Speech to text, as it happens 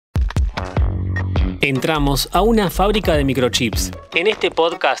Entramos a una fábrica de microchips. En este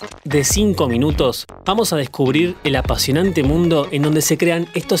podcast de 5 minutos vamos a descubrir el apasionante mundo en donde se crean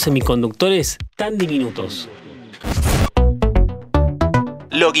estos semiconductores tan diminutos.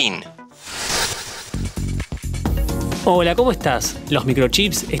 Login. Hola, ¿cómo estás? Los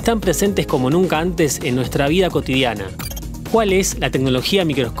microchips están presentes como nunca antes en nuestra vida cotidiana. ¿Cuál es la tecnología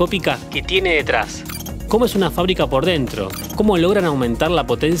microscópica que tiene detrás? ¿Cómo es una fábrica por dentro? ¿Cómo logran aumentar la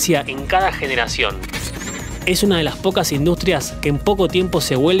potencia en cada generación? Es una de las pocas industrias que en poco tiempo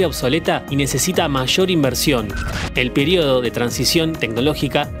se vuelve obsoleta y necesita mayor inversión. El periodo de transición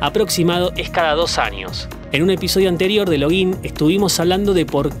tecnológica aproximado es cada 2 años. En un episodio anterior de Login estuvimos hablando de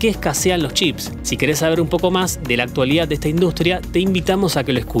por qué escasean los chips. Si querés saber un poco más de la actualidad de esta industria, te invitamos a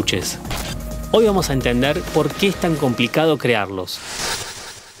que lo escuches. Hoy vamos a entender por qué es tan complicado crearlos.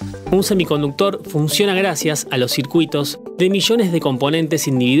 Un semiconductor funciona gracias a los circuitos de millones de componentes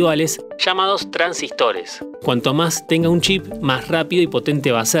individuales llamados transistores. Cuanto más tenga un chip, más rápido y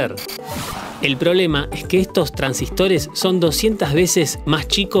potente va a ser. El problema es que estos transistores son 200 veces más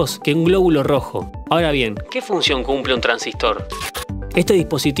chicos que un glóbulo rojo. Ahora bien, ¿qué función cumple un transistor? Este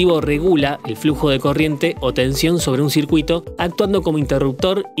dispositivo regula el flujo de corriente o tensión sobre un circuito actuando como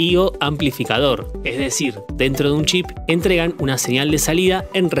interruptor y/o amplificador. Es decir, dentro de un chip entregan una señal de salida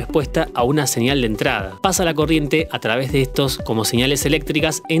en respuesta a una señal de entrada. Pasa la corriente a través de estos como señales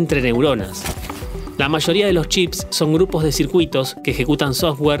eléctricas entre neuronas. La mayoría de los chips son grupos de circuitos que ejecutan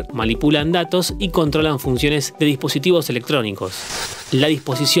software, manipulan datos y controlan funciones de dispositivos electrónicos. La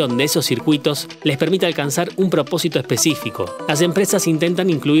disposición de esos circuitos les permite alcanzar un propósito específico. Las empresas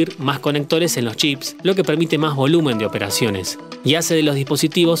intentan incluir más conectores en los chips, lo que permite más volumen de operaciones y hace de los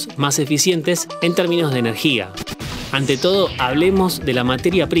dispositivos más eficientes en términos de energía. Ante todo, hablemos de la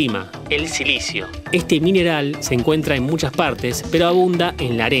materia prima, el silicio. Este mineral se encuentra en muchas partes, pero abunda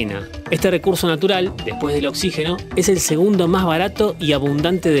en la arena. Este recurso natural, después del oxígeno, es el segundo más barato y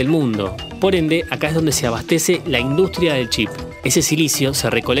abundante del mundo. Por ende, acá es donde se abastece la industria del chip. Ese silicio se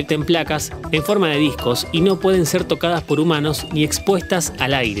recolecta en placas, en forma de discos, y no pueden ser tocadas por humanos ni expuestas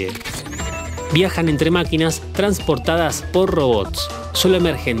al aire. Viajan entre máquinas transportadas por robots. Solo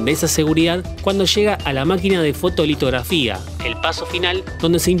emergen de esa seguridad cuando llega a la máquina de fotolitografía, el paso final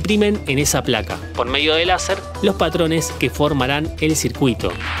donde se imprimen en esa placa, por medio de láser, los patrones que formarán el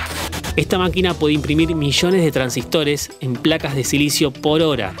circuito. Esta máquina puede imprimir millones de transistores en placas de silicio por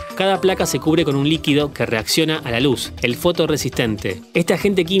hora. Cada placa se cubre con un líquido que reacciona a la luz, el fotorresistente. Este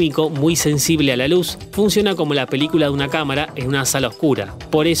agente químico, muy sensible a la luz, funciona como la película de una cámara en una sala oscura.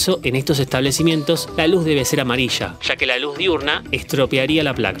 Por eso, en estos establecimientos, la luz debe ser amarilla, ya que la luz diurna estropearía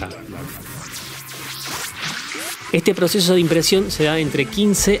la placa. Este proceso de impresión se da entre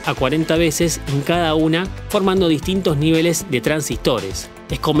 15 a 40 veces en cada una, formando distintos niveles de transistores.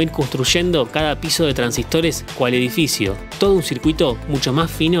 Es como ir construyendo cada piso de transistores cual edificio, todo un circuito mucho más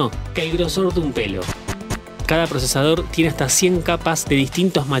fino que el grosor de un pelo. Cada procesador tiene hasta 100 capas de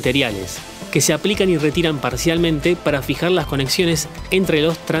distintos materiales, que se aplican y retiran parcialmente para fijar las conexiones entre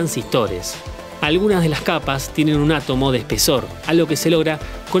los transistores. Algunas de las capas tienen un átomo de espesor, algo que se logra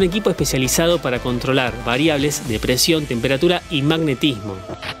con equipo especializado para controlar variables de presión, temperatura y magnetismo.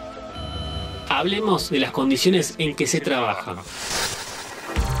 Hablemos de las condiciones en que se trabaja.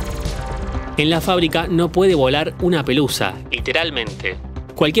 En la fábrica no puede volar una pelusa, literalmente.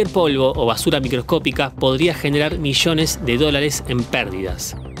 Cualquier polvo o basura microscópica podría generar millones de dólares en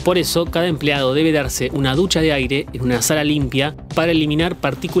pérdidas. Por eso, cada empleado debe darse una ducha de aire en una sala limpia para eliminar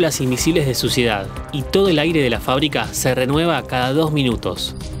partículas invisibles de suciedad, y todo el aire de la fábrica se renueva cada 2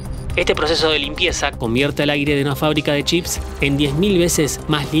 minutos. Este proceso de limpieza convierte el aire de una fábrica de chips en 10.000 veces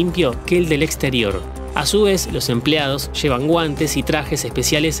más limpio que el del exterior. A su vez, los empleados llevan guantes y trajes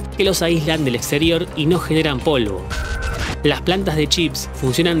especiales que los aíslan del exterior y no generan polvo. Las plantas de chips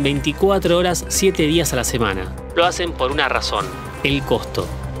funcionan 24 horas, 7 días a la semana. Lo hacen por una razón: el costo.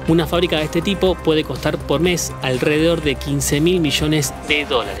 Una fábrica de este tipo puede costar por mes alrededor de 15.000 millones de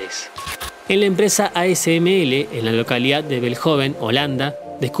dólares. En la empresa ASML, en la localidad de Belhoven, Holanda,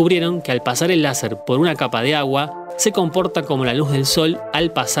 descubrieron que al pasar el láser por una capa de agua, se comporta como la luz del sol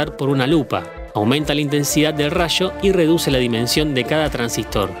al pasar por una lupa. Aumenta la intensidad del rayo y reduce la dimensión de cada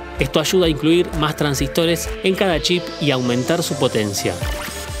transistor. Esto ayuda a incluir más transistores en cada chip y aumentar su potencia.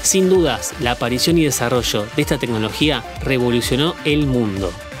 Sin dudas, la aparición y desarrollo de esta tecnología revolucionó el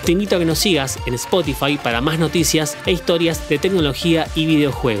mundo. Te invito a que nos sigas en Spotify para más noticias e historias de tecnología y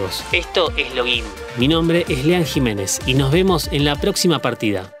videojuegos. Esto es Login. Mi nombre es Lean Jiménez y nos vemos en la próxima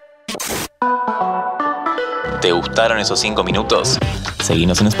partida. ¿Te gustaron esos 5 minutos?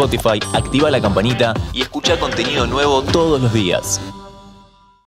 Seguinos en Spotify, activa la campanita y escucha contenido nuevo todos los días.